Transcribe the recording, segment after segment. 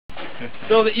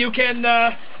so that you can,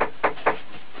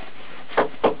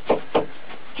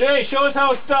 Jay, show us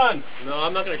how it's done. No,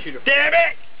 I'm not going to shoot it first. Damn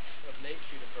it! Let Nate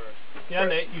shoot it first. Yeah,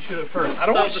 Nate, you shoot it first. I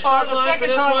don't want to the start start line for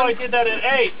the second this time one. I did that at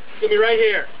 8. Give me right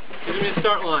here. Give me the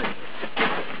start line.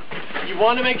 You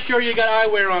want to make sure you got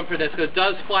eyewear on for this, because it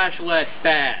does flash lead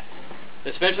bad.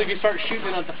 Especially if you start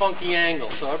shooting at the funky angle.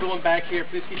 So everyone back here,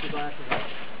 please keep your glasses on.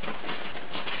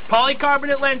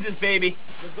 Polycarbonate lenses, baby.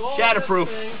 Shatterproof.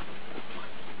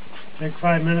 Take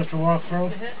 5 minutes to walk through.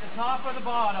 To hit the top or the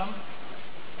bottom.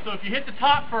 So if you hit the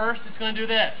top first, it's going to do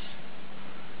this.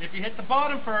 If you hit the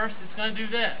bottom first, it's going to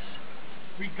do this.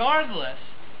 Regardless,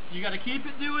 you got to keep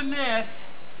it doing this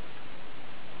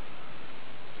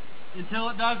until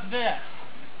it does this.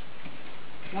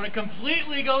 When it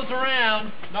completely goes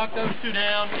around, knock those two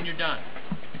down and you're done.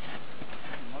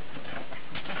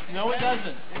 No, it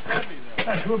doesn't. It's heavy though.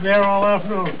 That's who there all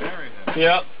afternoon.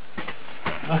 Yep.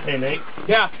 Hey, Nate.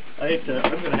 Yeah. I'm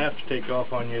going to have to take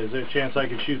off on you. Is there a chance I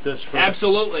could shoot this first?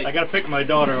 Absolutely. I got to pick my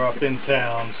daughter up in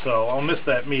town, so I'll miss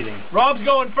that meeting. Rob's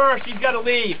going first. He's got to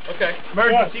leave. Okay.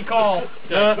 Emergency call.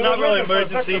 Not really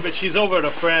emergency, but she's over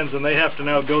to friends, and they have to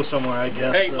now go somewhere, I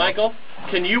guess. Hey, so. Michael,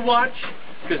 can you watch?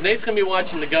 Because Nate's going to be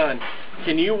watching the gun.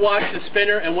 Can you watch the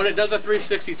spinner, and when it does a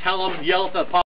 360, tell him, yell at the